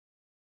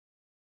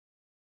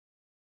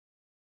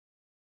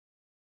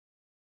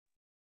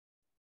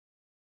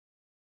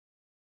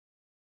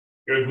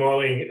Good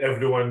morning,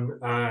 everyone,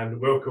 and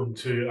welcome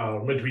to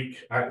our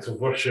midweek act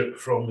of worship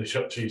from the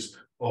churches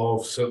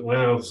of St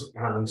Leonard's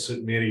and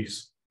St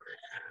Mary's.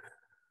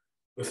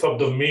 The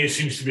 3rd of May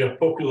seems to be a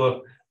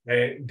popular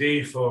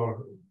day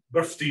for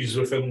birthdays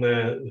within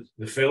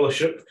the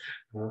fellowship.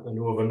 I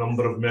know of a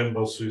number of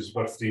members whose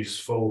birthdays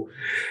fall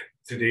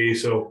today,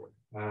 so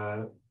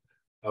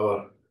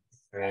our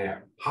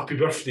happy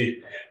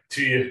birthday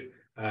to you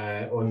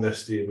on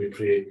this day. We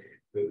pray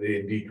that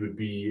they indeed would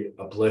be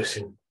a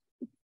blessing.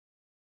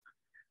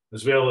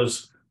 As well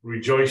as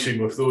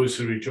rejoicing with those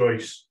who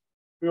rejoice,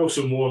 we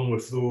also mourn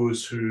with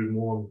those who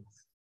mourn.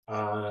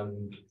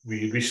 And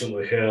we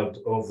recently heard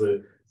of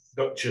the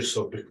Duchess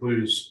of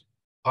Buccleuch's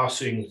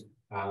passing,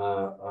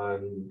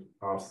 and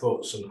our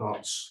thoughts and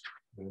hearts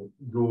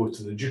go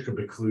to the Duke of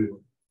Buccleuch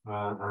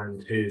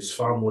and his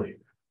family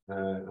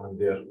and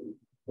their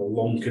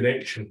long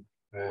connection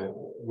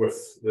with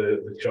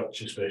the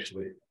church,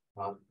 especially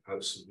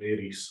at St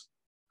Mary's.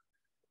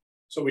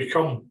 So we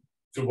come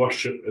to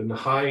worship in the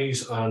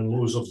highs and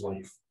lows of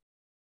life.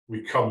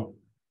 We come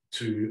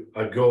to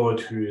a God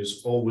who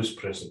is always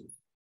present,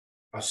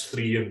 as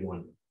 3 in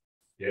 1,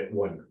 yet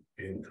 1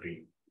 in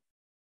 3.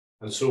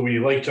 And so we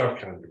light our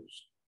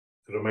candles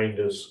to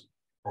remind us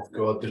of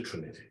God the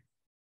Trinity.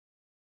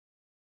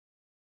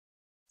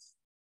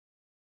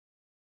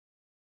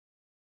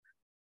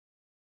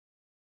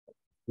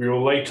 We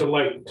will light a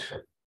light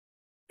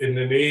in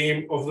the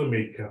name of the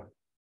Maker,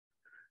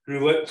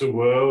 who lit the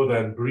world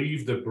and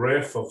breathed the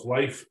breath of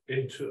life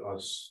into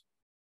us.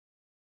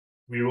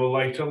 We will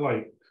light a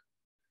light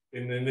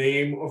in the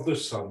name of the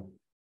Son,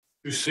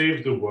 who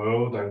saved the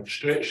world and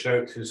stretched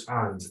out his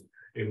hand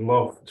in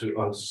love to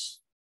us.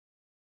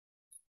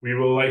 We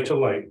will light a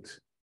light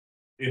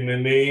in the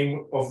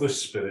name of the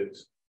Spirit,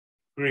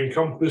 who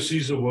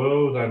encompasses the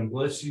world and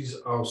blesses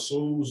our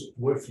souls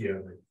with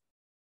yearning.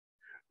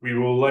 We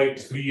will light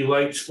 3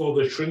 lights for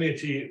the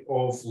Trinity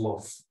of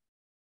love.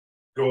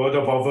 God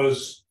above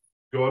us,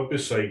 God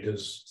beside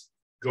us,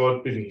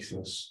 God beneath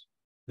us,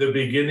 the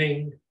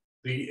beginning,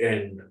 the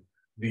end,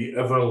 the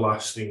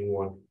everlasting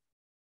one.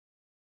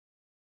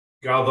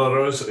 Gather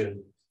us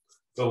in,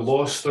 the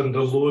lost and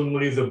the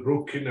lonely, the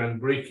broken and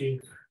breaking,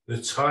 the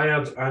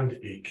tired and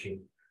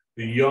aching,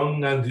 the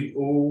young and the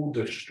old,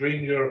 the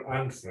stranger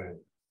and friend.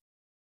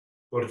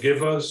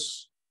 Forgive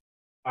us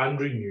and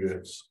renew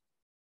us,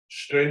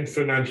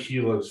 strengthen and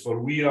heal us, for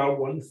we are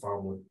one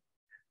family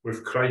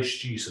with Christ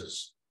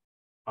Jesus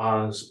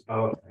as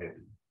our head.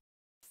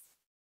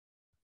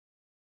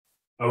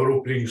 Our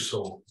opening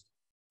song,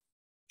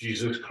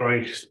 Jesus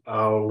Christ,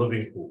 our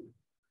living hope,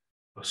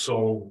 a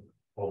song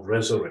of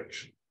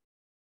resurrection.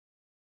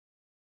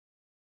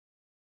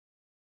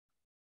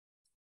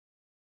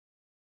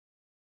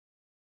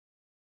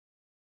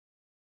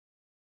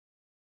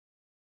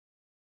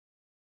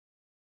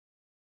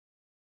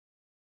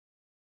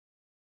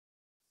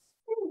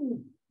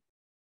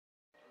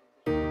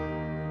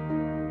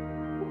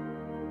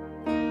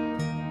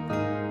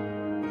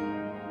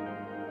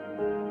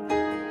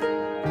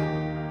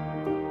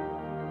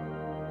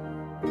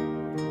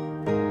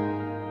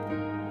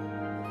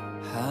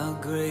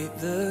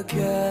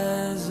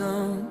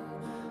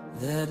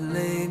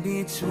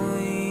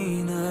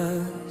 Between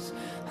us,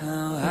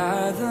 how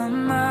high the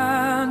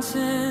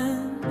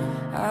mountain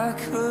I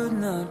could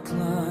not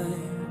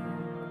climb.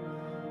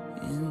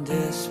 In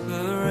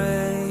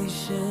desperation,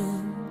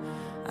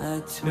 I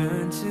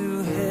turned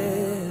to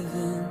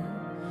heaven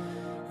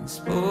and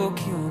spoke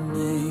your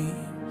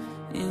name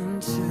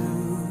into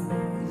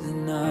the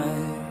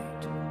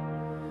night.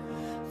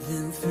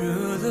 Then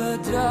through the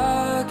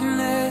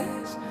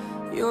darkness,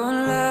 your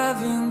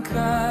loving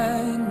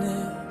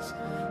kindness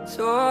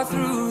tore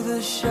through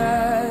the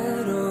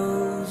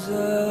shadows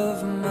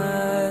of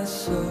my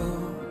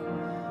soul.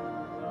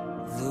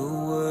 The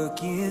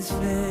work is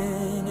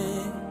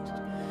finished,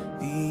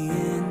 the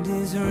end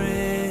is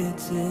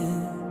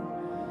written.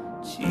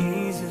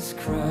 Jesus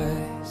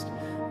Christ,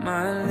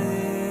 my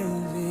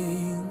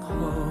living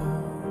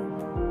hope.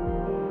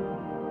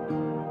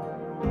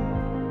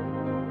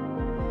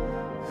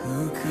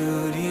 Who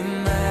could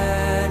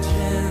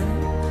imagine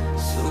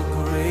so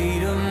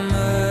great a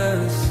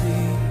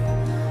mercy?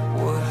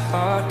 What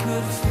heart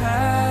could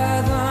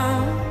fathom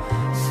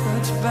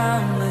such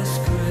boundless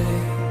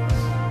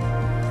grace?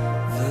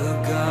 The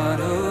God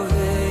of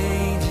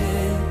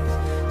ages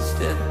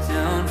stepped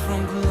down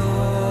from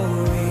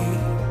glory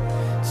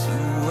to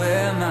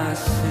wear my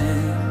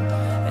sin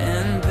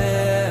and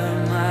bear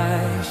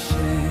my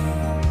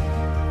shame.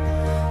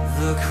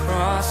 The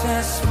cross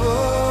has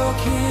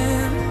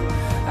spoken,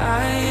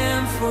 I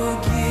am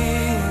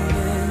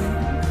forgiven.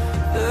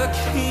 The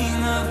King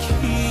of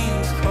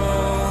Kings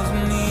calls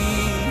me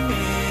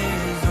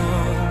his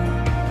own.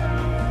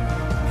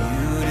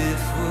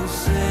 Beautiful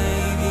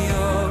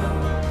Savior,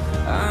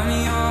 I'm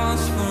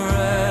yours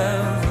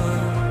forever.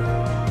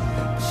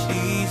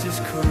 Jesus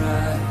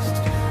Christ,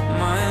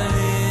 my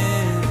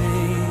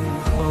living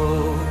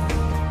hope.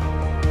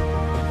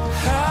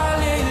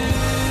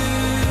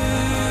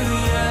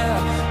 Hallelujah,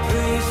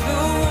 praise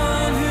the one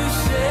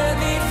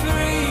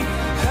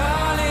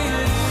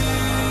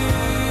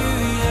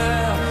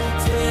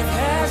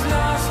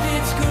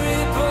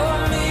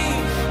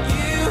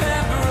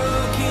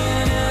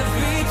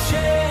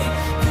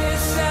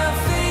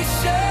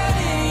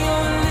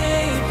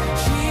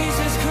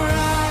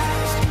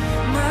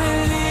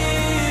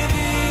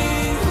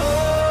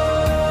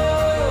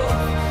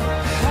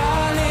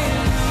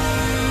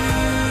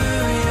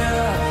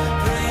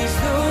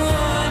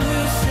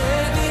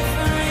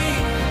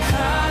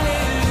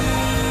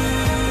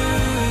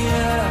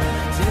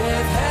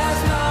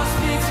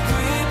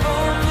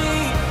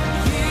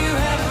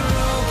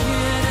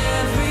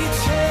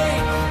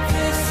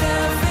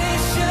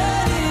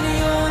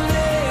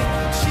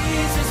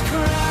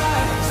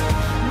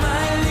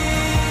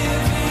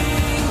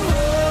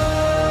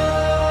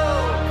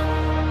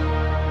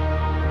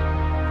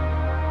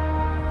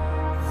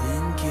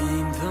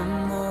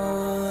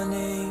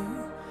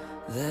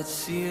that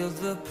sealed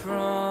the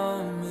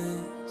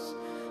promise.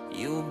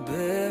 Your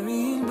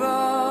buried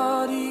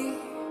body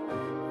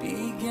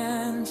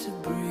began to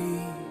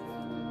breathe.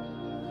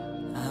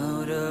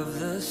 Out of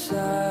the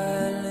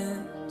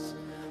silence,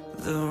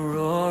 the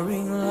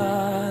roaring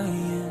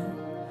lion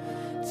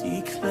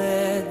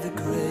declared the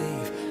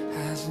grave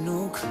has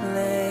no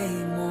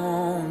claim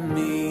on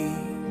me.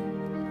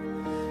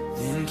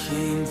 Then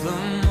came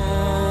the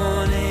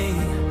morning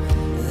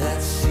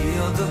that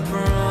sealed the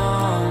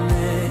promise.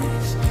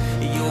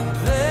 Your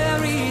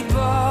buried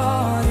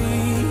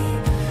body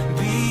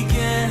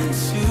began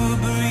to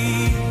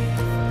breathe.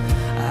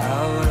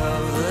 Out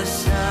of the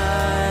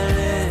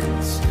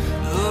silence,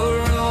 the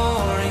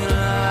roaring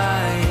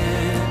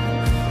lion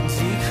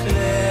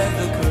declared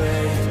the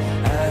grave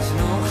has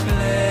no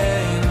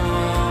claim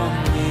on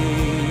me.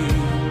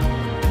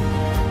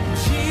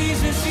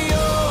 Jesus,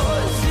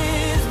 yours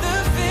is the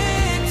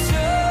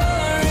victory.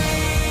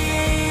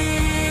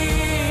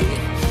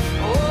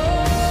 Oh,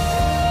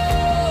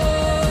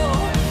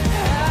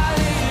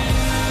 hallelujah.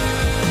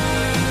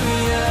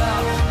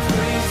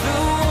 Praise the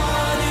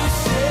one who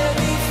set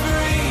me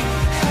free.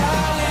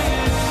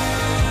 Hallelujah.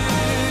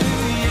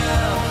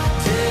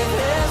 Death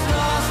has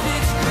lost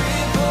its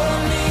grip on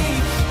me.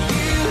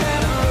 You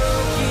have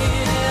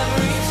broken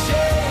every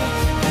chain.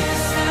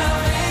 There's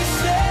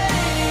salvation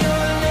in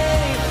your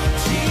name.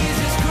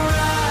 Jesus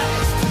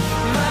Christ,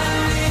 my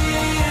living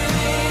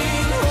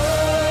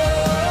hope.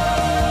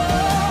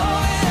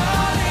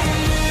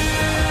 Hallelujah.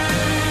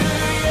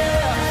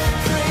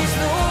 Praise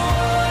the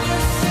one who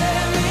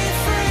set me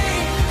free.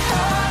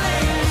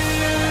 Hallelujah.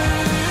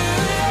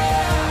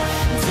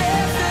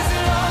 Death has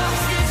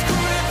lost its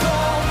grip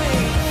on me.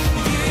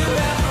 You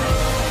have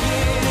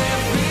broken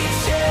every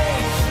chain.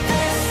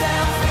 There's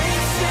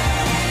salvation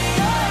in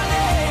your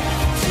name.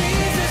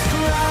 Jesus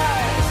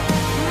Christ,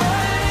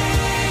 my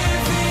living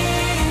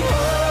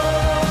hope.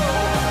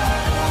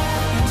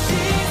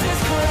 Jesus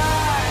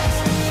Christ,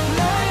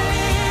 my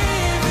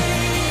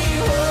living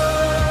hope.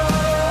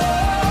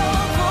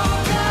 Oh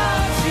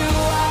God, you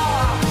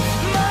are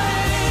my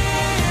living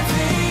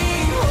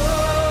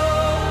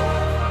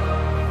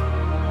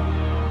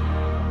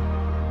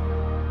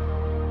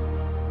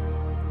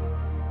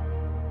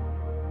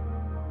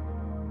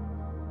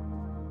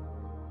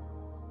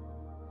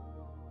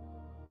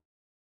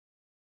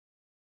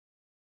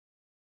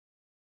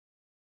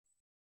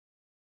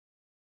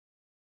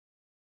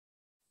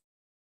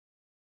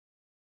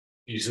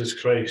Jesus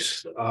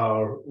Christ,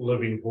 our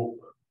living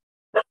hope.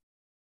 Of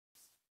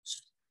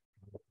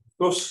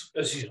course,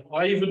 is he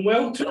alive and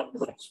well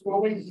this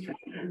morning?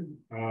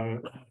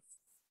 I'm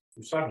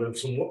sad that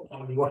some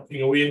I'm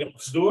working away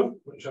next door,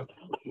 which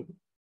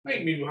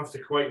might mean we'll have to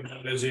quieten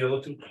down busy a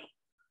little.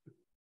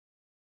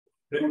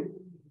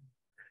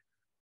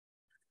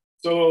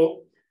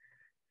 So,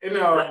 in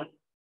our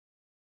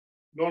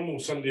normal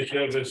Sunday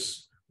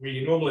service,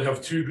 we normally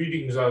have two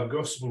readings, a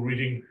gospel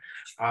reading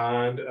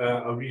and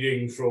a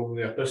reading from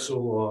the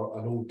epistle or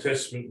an Old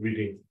Testament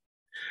reading.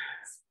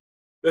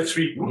 This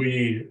week,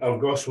 our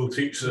gospel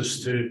takes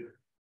us to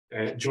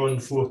John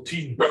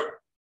 14,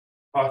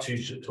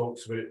 passage that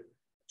talks about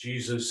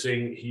Jesus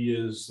saying he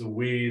is the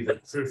way, the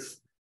truth,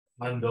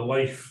 and the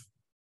life.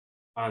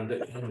 And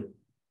in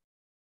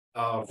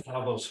our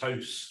Father's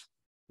house,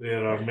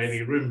 there are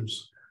many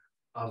rooms,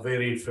 a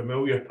very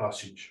familiar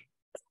passage.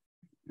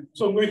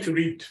 So I'm going to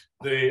read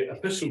the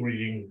epistle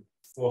reading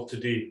for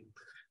today,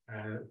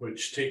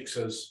 which takes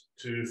us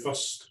to 1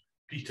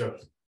 Peter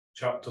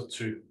chapter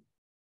 2.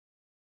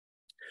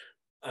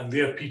 And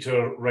there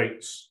Peter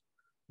writes,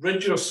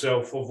 "Rid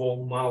yourself of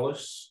all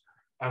malice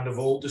and of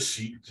all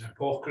deceit,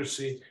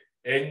 hypocrisy,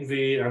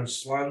 envy, and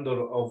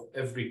slander of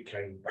every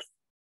kind.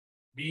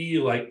 Be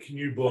like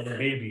newborn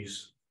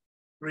babies,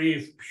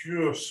 crave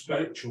pure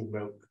spiritual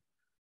milk,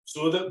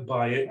 so that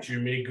by it you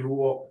may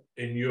grow up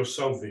in your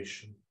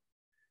salvation,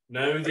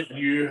 now that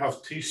you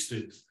have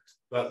tasted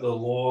that the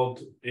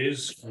Lord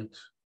is good.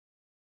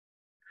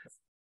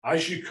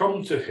 As you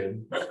come to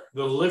him,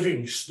 the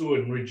living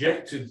stone,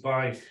 rejected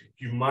by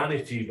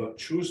humanity, but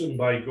chosen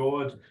by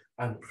God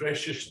and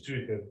precious to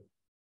him,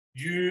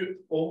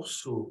 you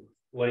also,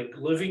 like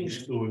living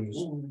stones,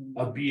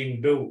 are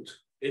being built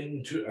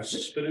into a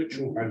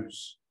spiritual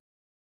house,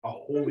 a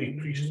holy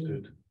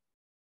priesthood,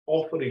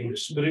 offering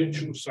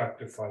spiritual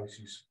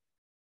sacrifices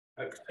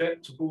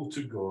acceptable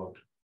to God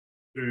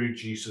through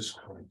Jesus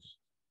Christ."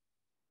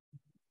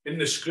 In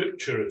the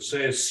scripture, it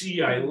says,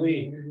 "See, I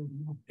lay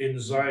in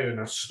Zion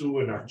a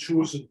stone, a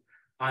chosen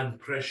and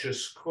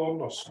precious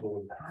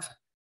cornerstone.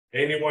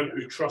 Anyone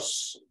who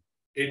trusts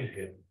in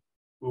him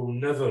will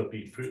never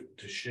be put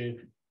to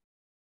shame."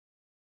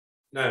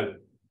 Now,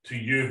 to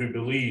you who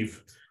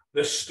believe,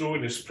 this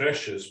stone is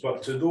precious,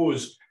 but to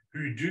those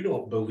who do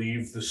not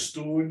believe, the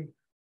stone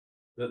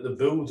that the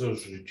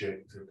builders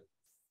rejected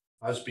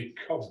has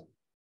become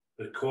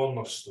the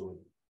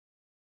cornerstone,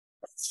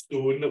 a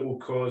stone that will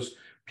cause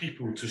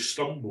people to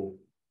stumble,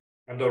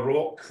 and a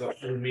rock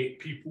that will make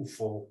people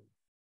fall.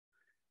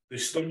 They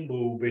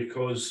stumble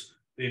because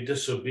they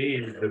disobey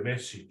the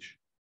message.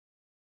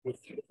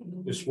 which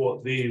is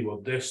what they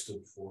were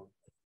destined for.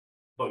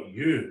 But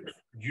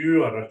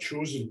you are a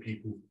chosen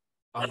people,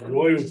 a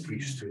royal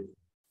priesthood,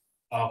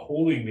 a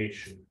holy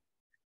nation,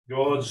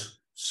 God's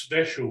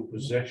special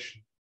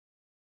possession,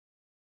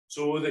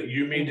 so that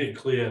you may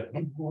declare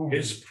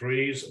his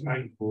praise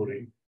and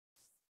glory,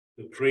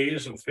 the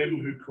praise of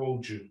him who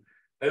called you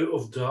out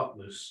of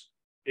darkness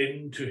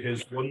into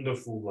his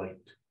wonderful light.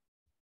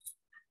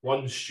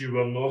 Once you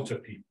were not a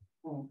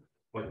people,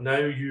 but now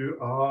you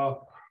are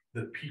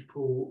the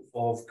people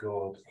of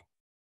God.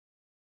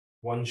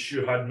 Once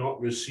you had not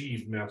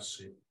received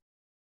mercy,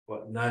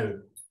 but now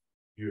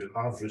you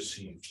have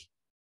received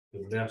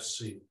the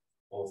mercy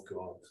of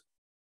God.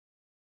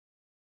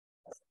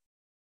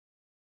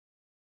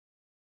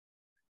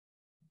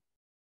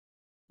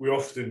 We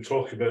often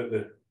talk about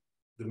the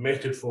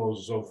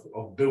metaphors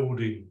of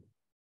building.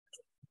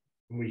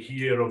 When we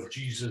hear of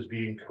Jesus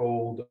being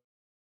called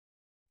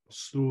a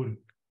stone,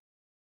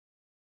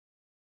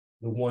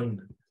 the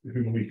one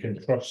whom we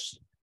can trust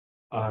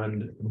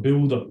and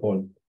build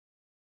upon.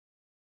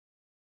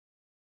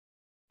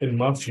 In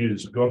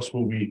Matthew's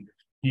Gospel, we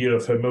hear a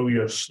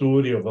familiar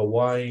story of a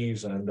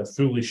wise and a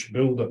foolish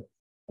builder.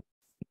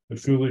 The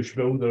foolish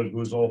builder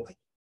goes off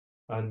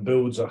and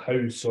builds a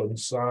house on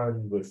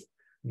sand with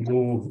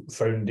no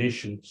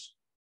foundations,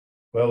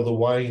 while the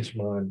wise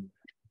man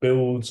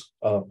builds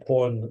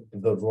upon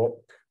the rock.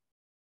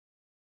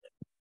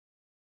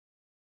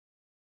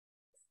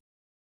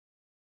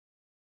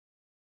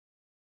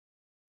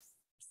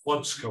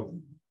 Floods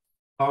come,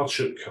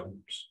 hardship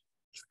comes,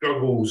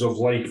 struggles of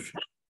life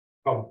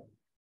come.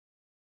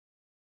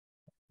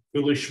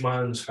 Foolish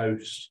man's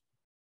house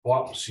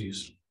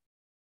collapses,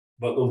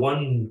 but the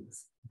one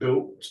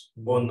built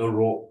on the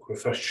rock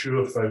with a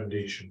sure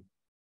foundation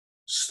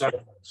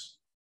stands.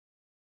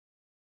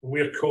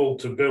 We are called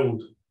to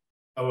build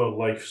our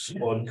lives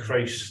on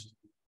Christ,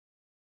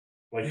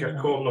 like a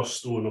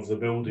cornerstone of the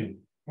building,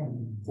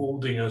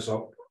 holding us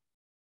up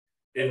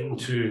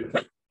into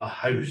a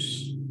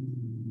house,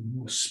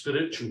 a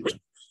spiritual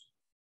house,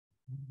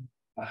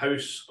 a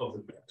house of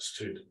the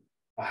priesthood,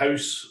 a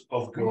house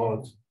of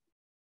God,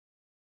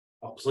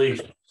 a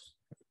place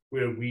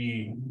where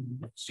we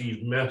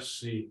receive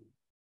mercy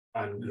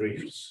and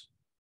grace,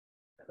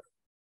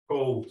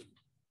 called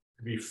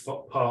to be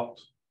part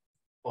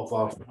of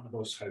our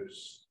Father's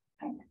house.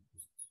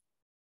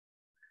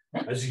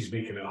 As he's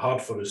making it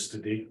hard for us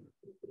today.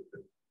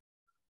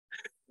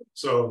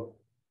 So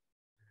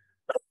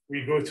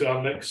we go to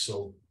our next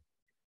song.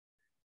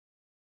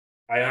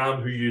 I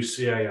am who you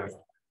say I am.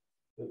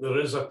 That there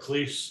is a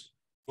place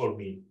for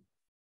me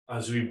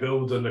as we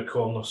build on the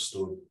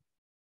cornerstone.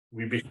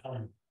 We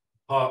become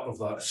part of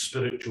that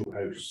spiritual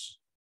house,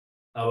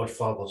 our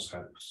Father's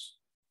house.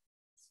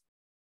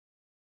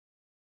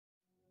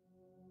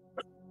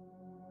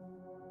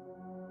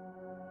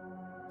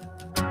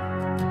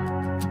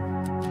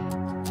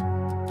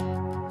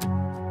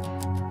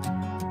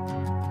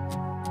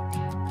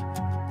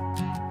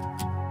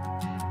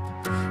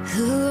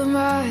 Who am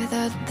I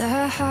that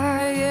the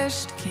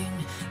highest king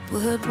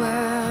would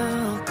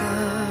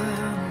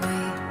welcome me?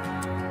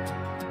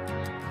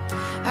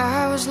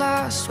 I was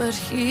lost, but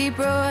he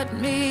brought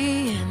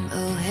me in.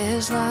 Oh,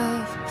 his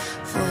love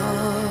for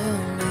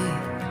me.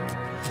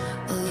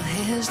 Oh,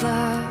 his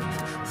love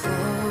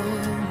for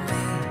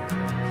me.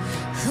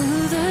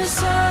 Who the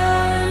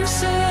sun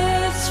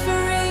sets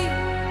free,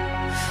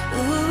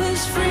 who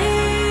is free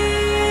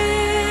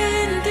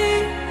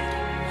indeed.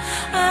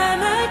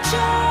 I'm a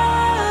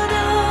child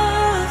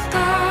of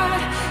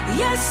God,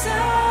 yes I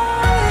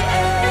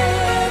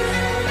am.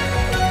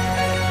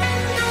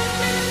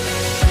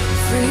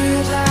 Free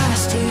at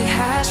last, he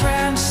has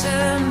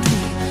ransomed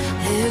me,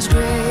 his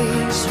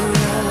grace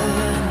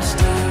runs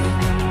deep.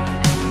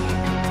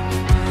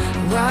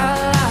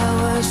 While I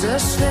was a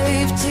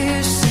slave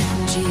to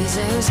sin,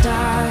 Jesus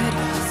died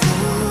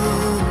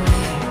for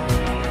me.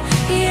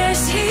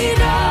 Yes, he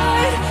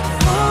died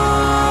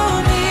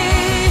for me.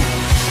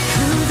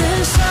 Who the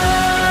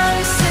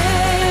sun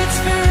sets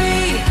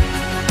free,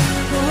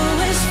 who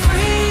is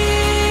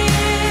free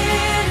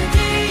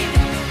indeed.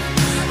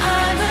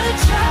 I'm a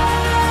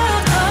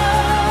child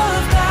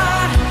of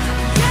God,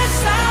 yes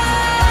I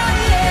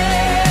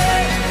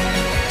am.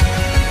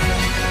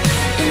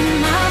 In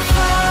my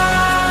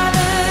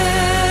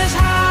Father's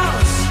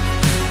house,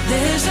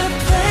 there's a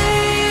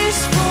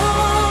place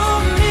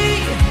for me.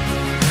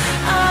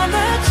 I'm a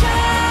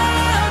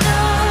child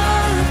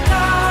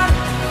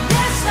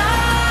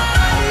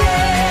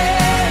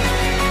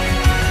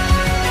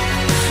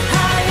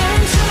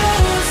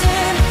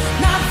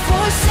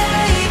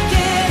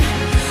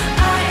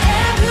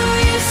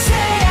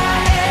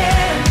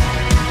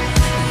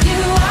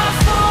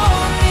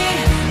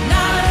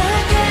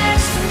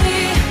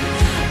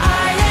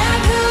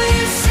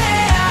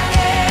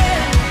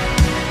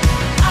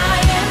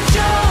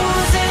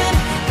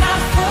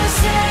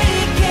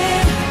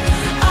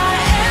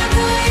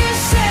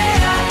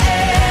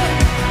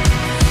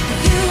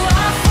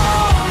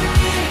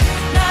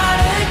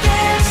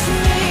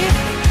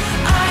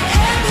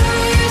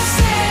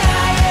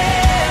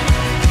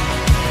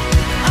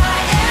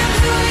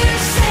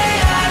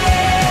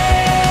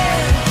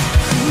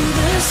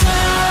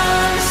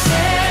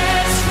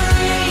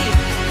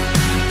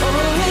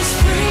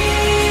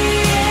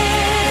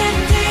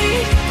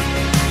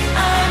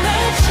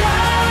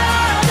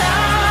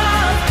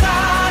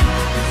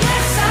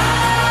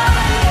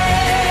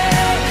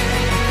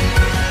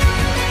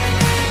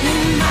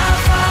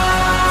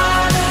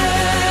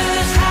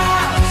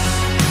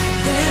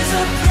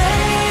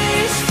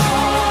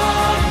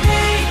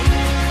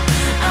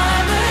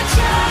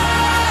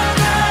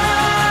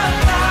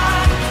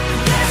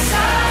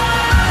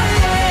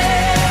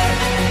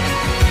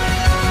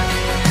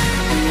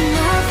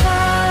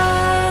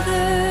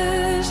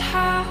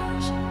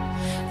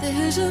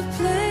there's a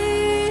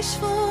place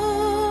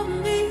for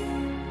me.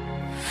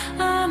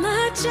 I'm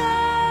a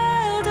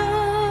child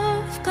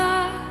of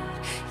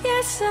God,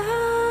 yes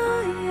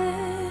I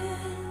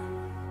am.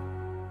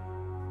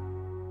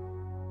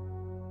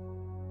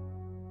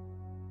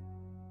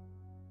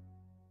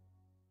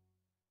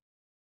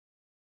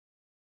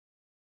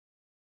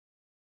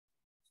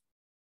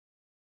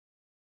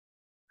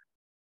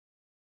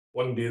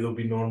 One day there'll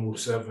be normal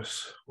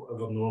service,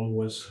 whatever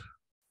normal is.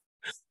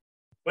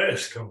 Let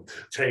us come to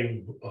a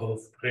time of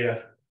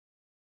prayer.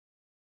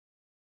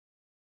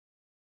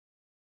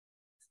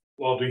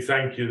 Lord, we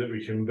thank you that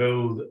we can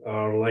build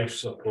our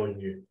lives upon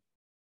you,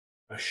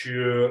 a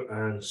sure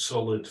and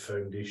solid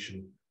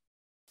foundation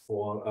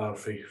for our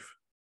faith.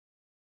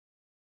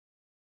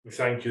 We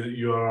thank you that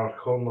you are our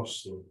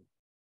cornerstone.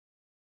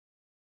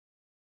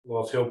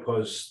 Lord, help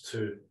us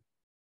to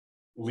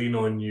lean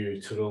on you,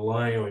 to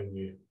rely on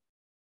you,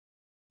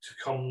 to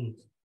come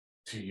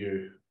to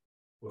you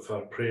with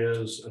our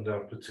prayers and our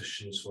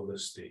petitions for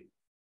this day.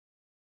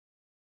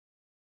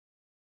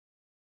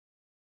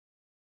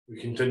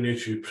 We continue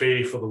to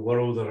pray for the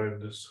world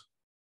around us,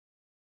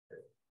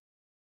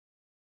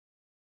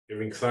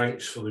 giving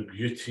thanks for the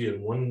beauty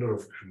and wonder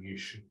of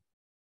creation,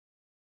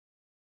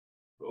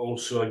 but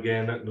also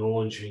again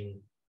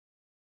acknowledging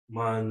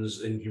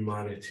man's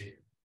inhumanity,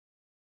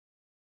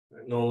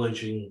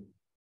 acknowledging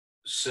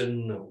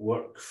sin at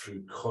work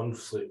through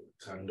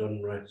conflict and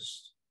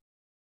unrest.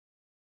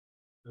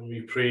 And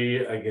we pray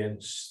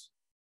against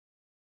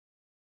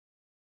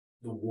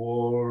the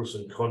wars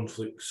and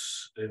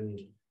conflicts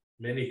in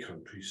many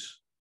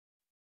countries,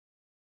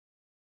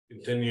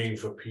 continuing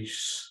for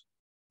peace,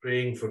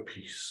 praying for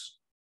peace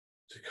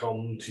to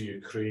come to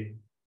Ukraine,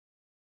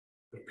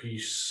 for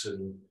peace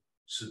in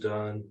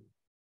Sudan,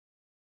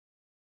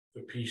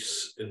 for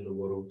peace in the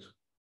world.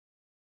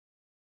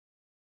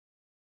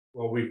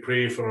 While we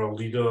pray for our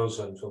leaders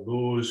and for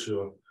those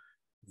who are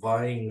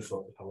vying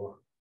for power,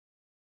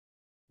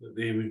 that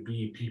they would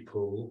be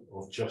people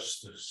of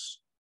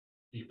justice,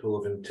 people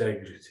of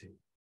integrity,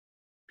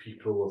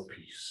 people of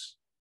peace.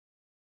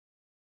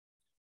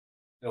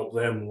 Help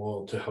them,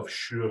 Lord, to have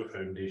sure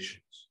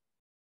foundations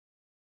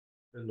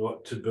and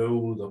not to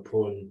build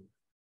upon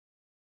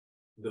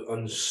the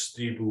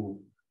unstable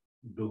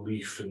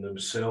belief in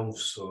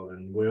themselves or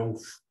in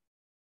wealth,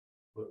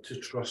 but to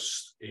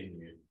trust in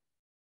you.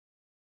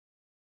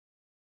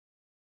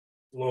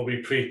 Lord,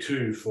 we pray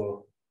too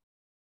for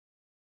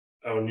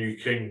our new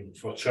King,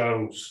 for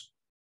Charles,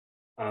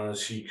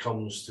 as he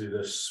comes to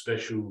this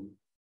special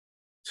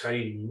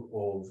time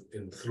of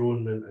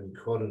enthronement and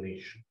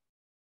coronation.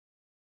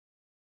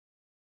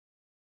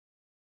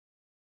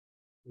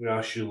 We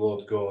ask you,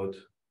 Lord God,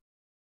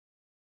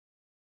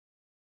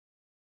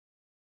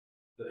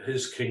 that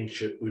his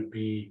kingship would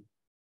be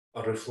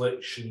a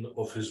reflection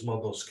of his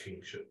mother's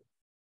kingship,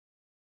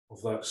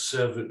 of that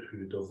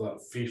servanthood, of that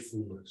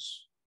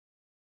faithfulness.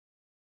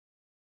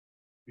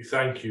 We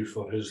thank you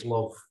for his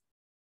love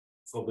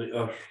for the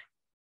earth,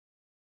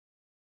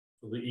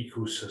 for the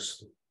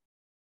ecosystem.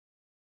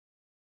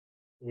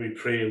 We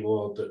pray,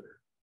 Lord, that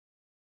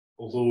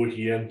although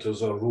he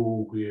enters a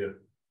role where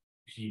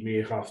he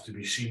may have to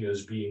be seen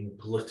as being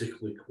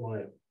politically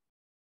quiet,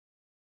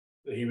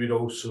 that he would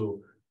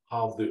also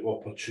have the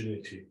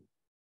opportunity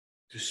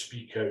to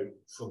speak out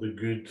for the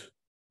good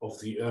of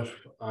the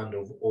earth and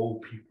of all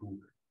people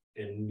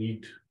in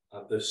need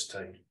at this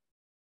time.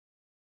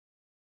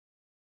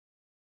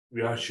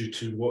 We ask you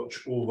to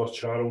watch over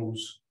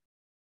Charles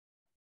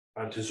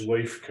and his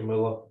wife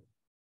Camilla.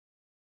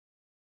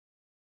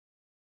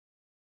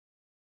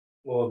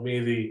 Lord,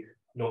 may they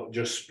not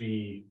just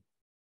be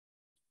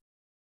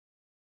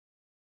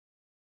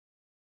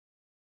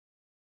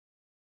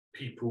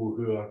people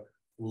who are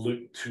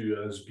looked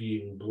to as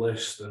being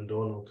blessed and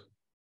honoured,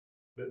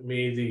 but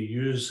may they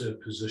use their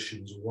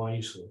positions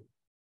wisely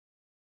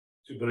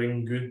to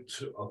bring good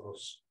to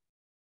others.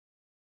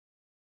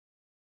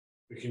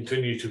 We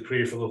continue to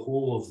pray for the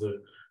whole of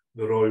the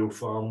royal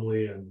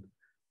family, and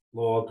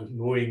Lord,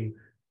 knowing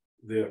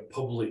their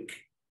public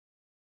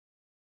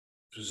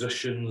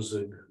positions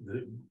and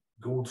the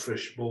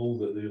goldfish bowl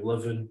that they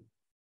live in,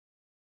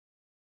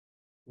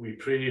 we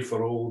pray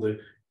for all the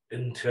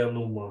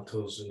internal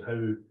matters and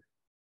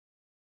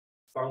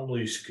how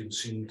families can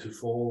seem to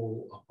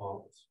fall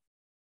apart.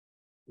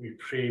 We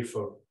pray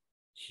for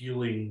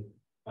healing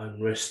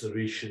and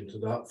restoration to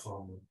that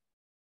family.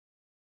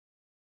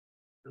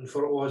 And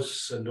for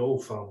us and all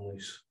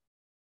families,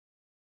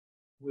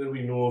 where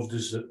we know of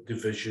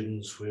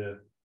divisions,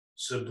 where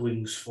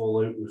siblings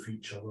fall out with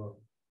each other,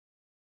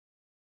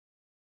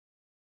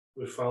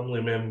 where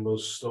family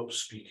members stop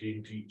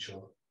speaking to each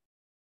other.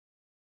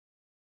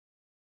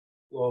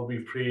 Lord, we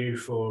pray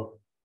for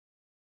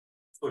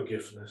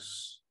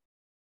forgiveness,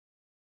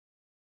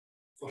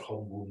 for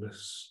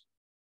humbleness,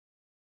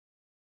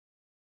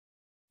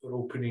 for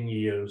opening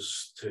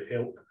ears to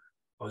help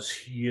us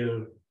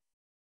hear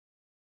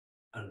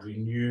and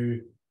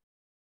renew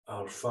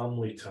our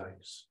family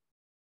ties.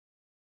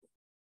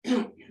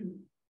 And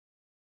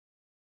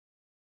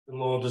And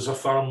Lord, as a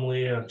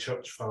family, a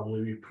church family,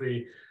 we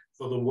pray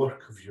for the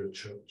work of your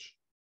church.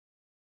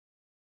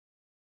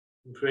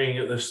 I'm praying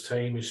at this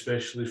time,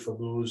 especially for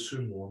those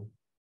who mourn.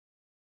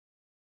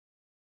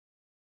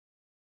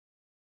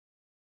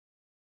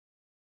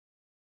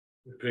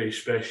 We pray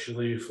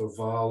especially for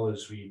Val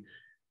as we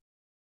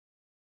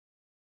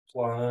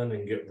plan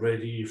and get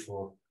ready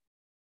for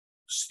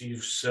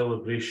Steve's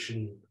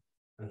celebration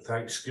and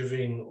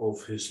thanksgiving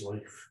of his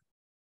life.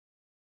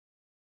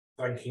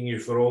 Thanking you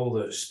for all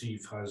that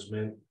Steve has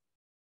meant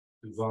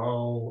to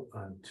Val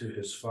and to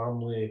his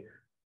family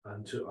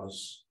and to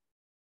us.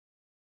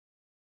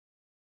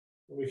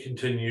 We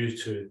continue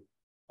to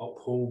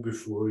uphold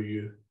before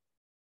you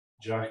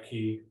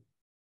Jackie,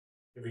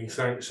 giving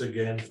thanks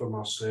again for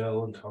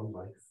Marcel and her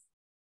life.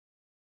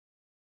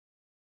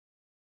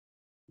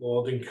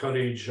 Lord,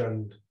 encourage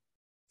and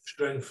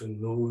strengthen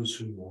those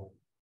who mourn.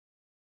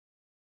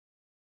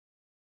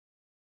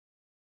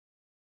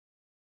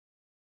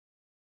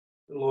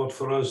 And Lord,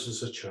 for us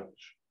as a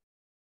church,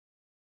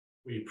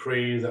 we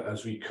pray that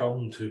as we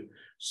come to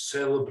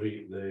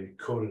celebrate the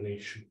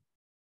coronation,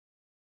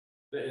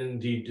 that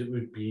indeed it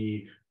would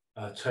be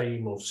a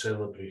time of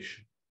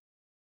celebration.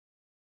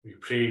 We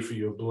pray for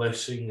your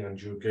blessing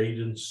and your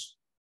guidance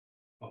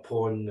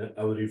upon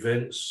our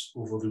events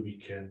over the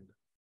weekend.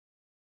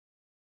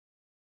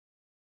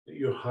 That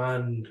your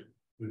hand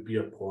would be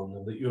upon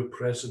them, that your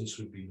presence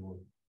would be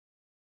known.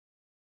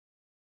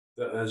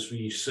 That as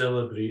we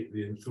celebrate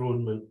the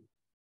enthronement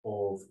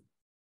of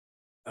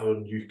our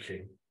new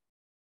King,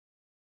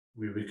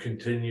 we would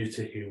continue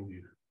to hail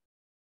you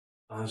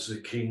as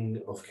the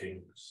King of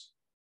Kings.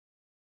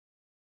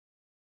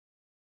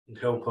 And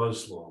help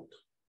us, Lord,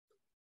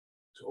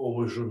 to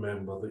always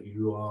remember that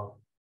you are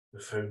the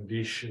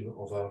foundation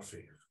of our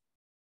faith,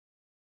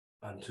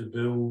 and to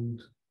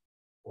build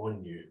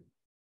on you,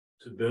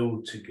 to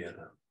build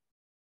together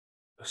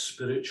a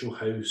spiritual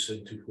house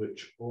into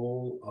which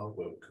all are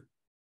welcome.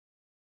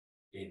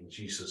 In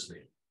Jesus'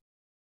 name.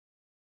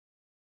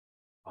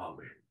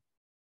 Amen.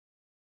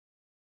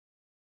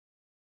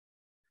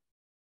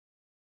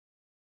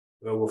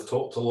 Well, we've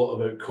talked a lot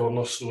about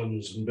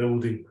cornerstones and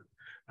building,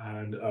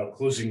 and our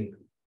closing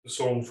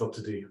song for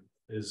today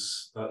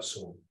is that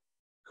song,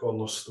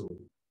 Cornerstone,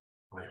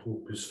 My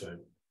Hope is Found.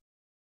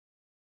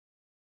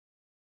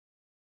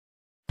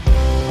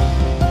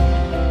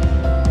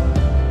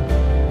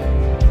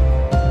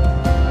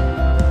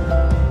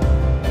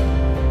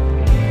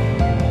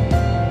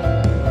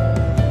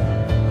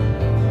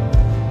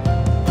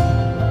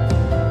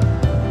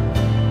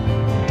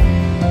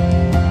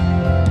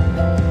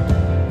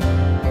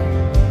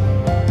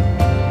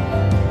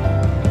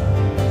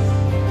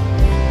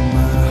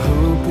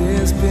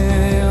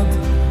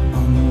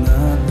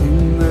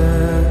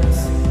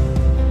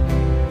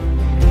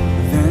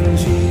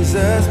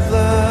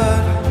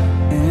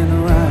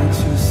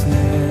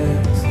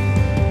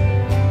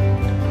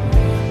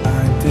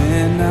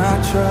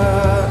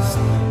 Trust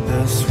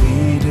the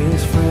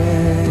sweetest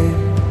friend,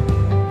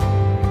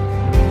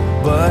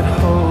 but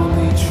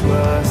wholly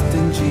trust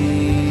in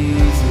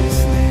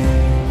Jesus'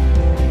 name.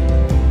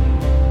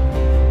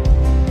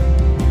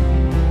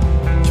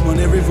 Come on,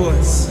 every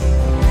voice.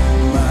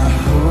 My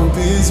hope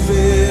is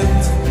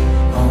built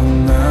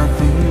on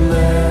nothing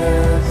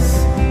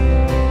less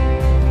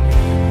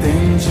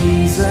than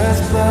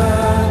Jesus'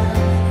 blood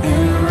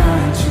and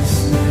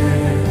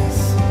righteousness.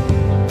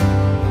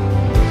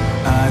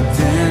 I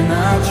dare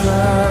not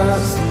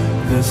trust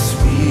the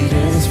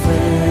sweetest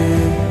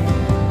friend,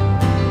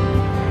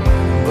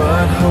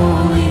 but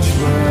wholly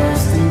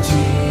trust in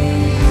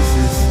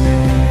Jesus'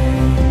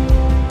 name.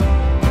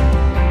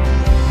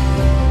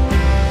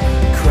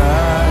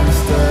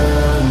 Christ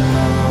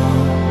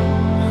alone,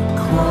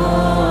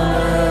 cornerstone,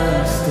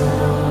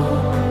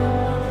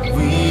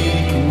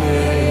 weak and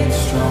made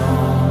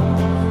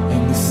strong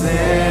in the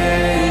center.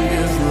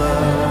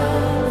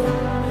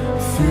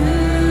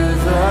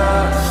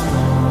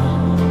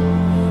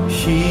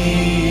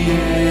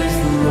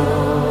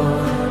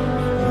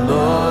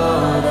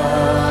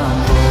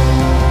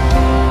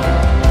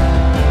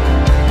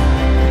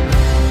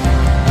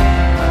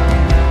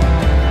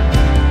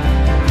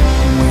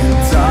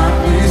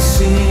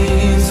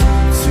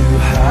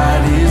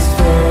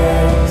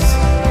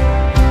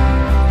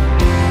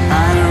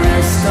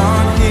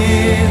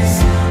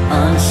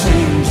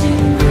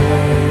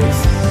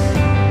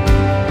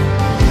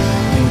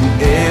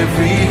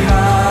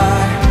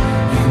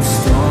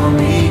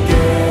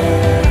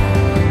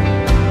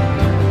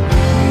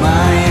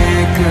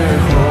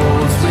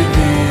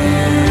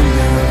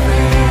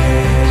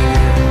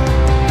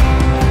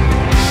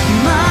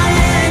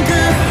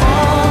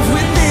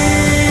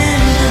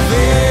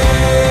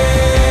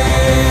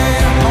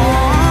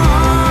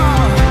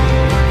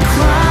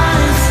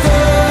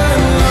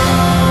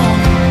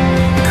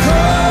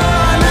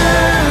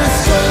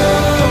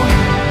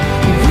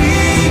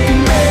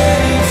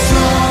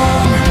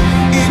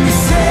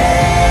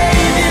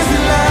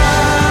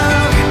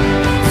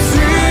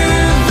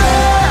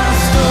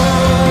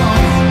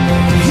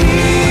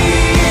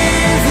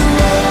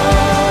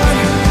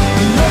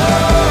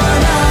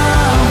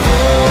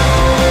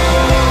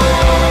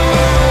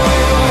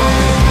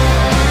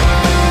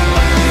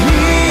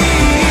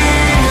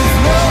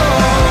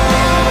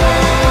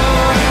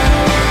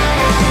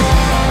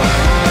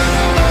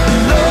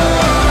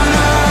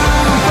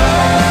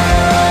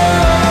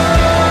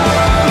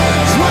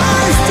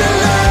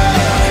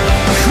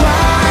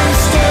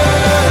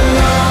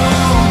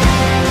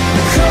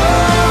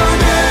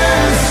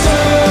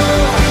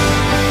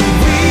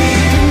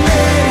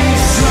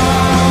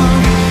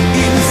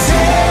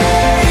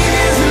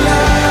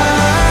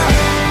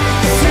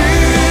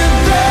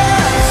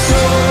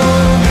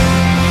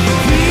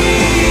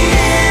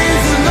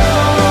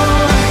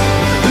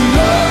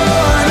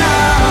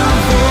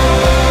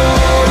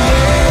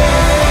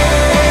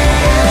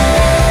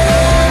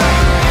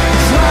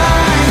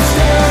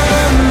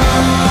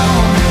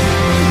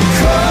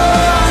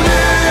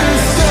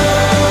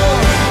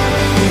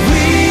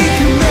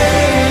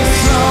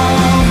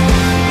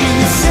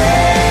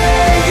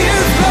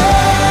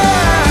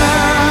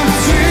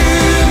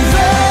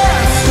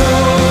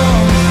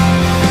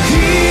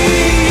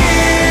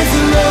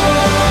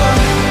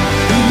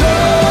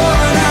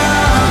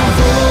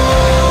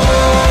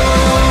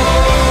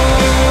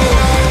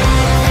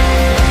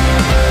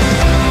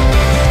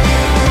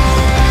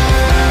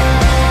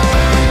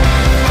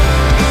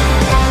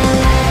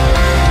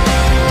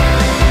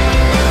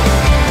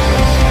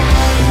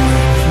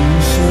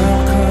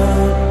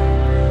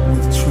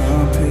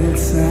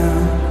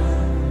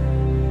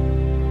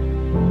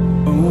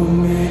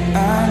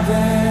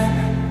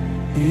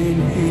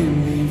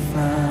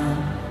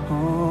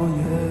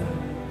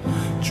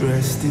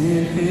 dressed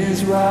in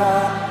his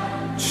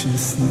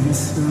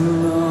righteousness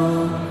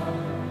alone,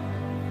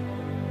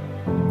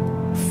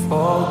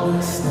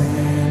 faultless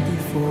stand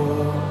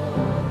before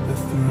the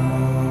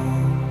throne.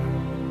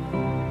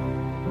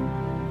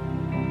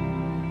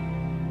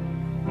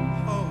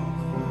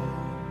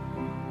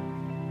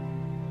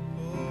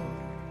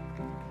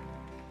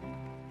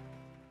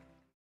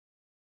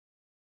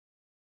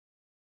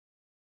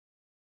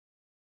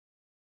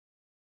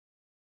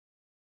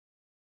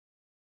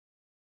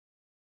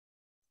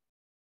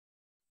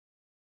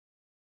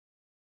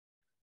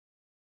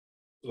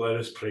 Let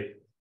us pray.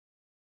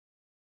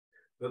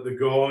 That the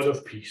God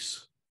of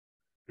peace,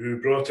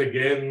 who brought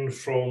again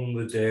from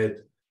the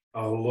dead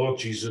our Lord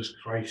Jesus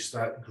Christ,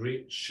 that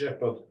great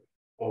shepherd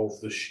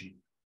of the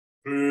sheep,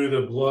 through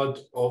the blood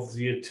of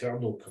the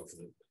eternal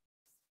covenant,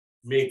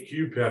 make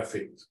you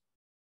perfect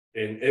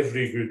in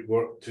every good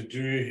work to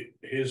do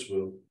his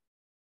will,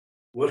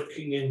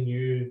 working in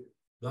you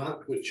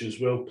that which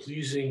is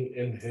well-pleasing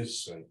in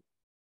his sight.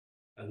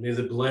 And may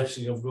the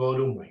blessing of God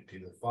Almighty,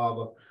 the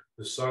Father,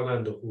 the Son,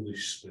 and the Holy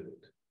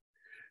Spirit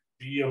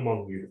be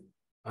among you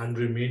and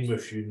remain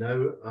with you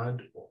now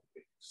and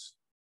always.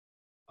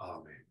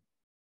 Amen.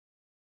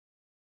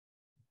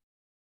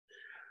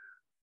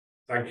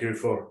 Thank you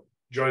for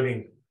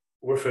joining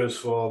with us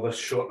for this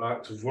short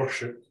act of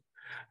worship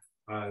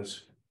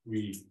as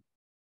we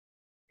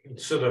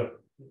consider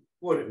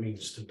what it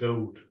means to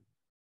build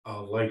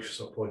our lives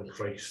upon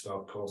Christ,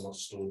 our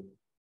cornerstone.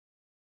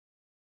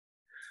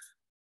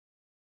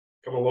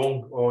 Come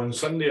along on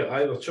Sunday at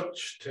either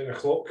church, 10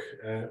 o'clock,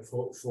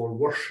 for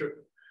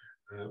worship.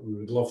 We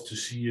would love to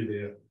see you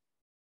there.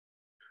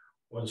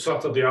 On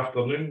Saturday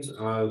afternoon,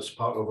 as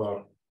part of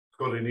our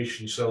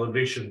coronation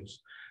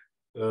celebrations,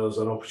 there's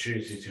an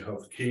opportunity to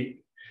have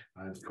cake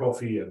and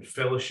coffee and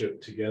fellowship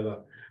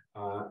together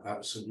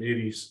at St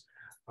Mary's.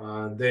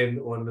 And then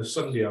on the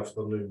Sunday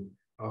afternoon,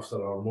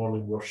 after our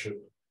morning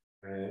worship,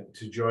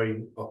 to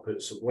join up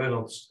at St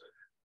Leonard's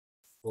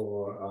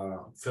for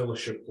a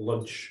fellowship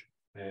lunch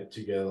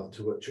together,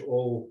 to which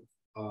all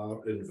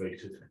are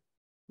invited.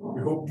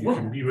 We hope you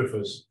can be with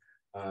us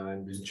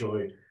and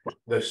enjoy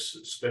this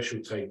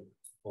special time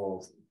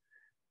of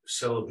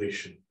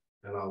celebration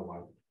in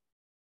our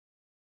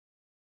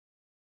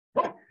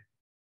land.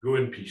 Go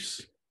in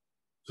peace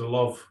to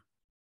love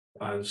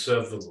and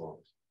serve the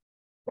Lord.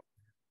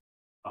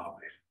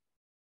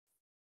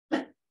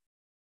 Amen.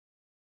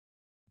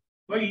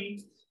 Bye.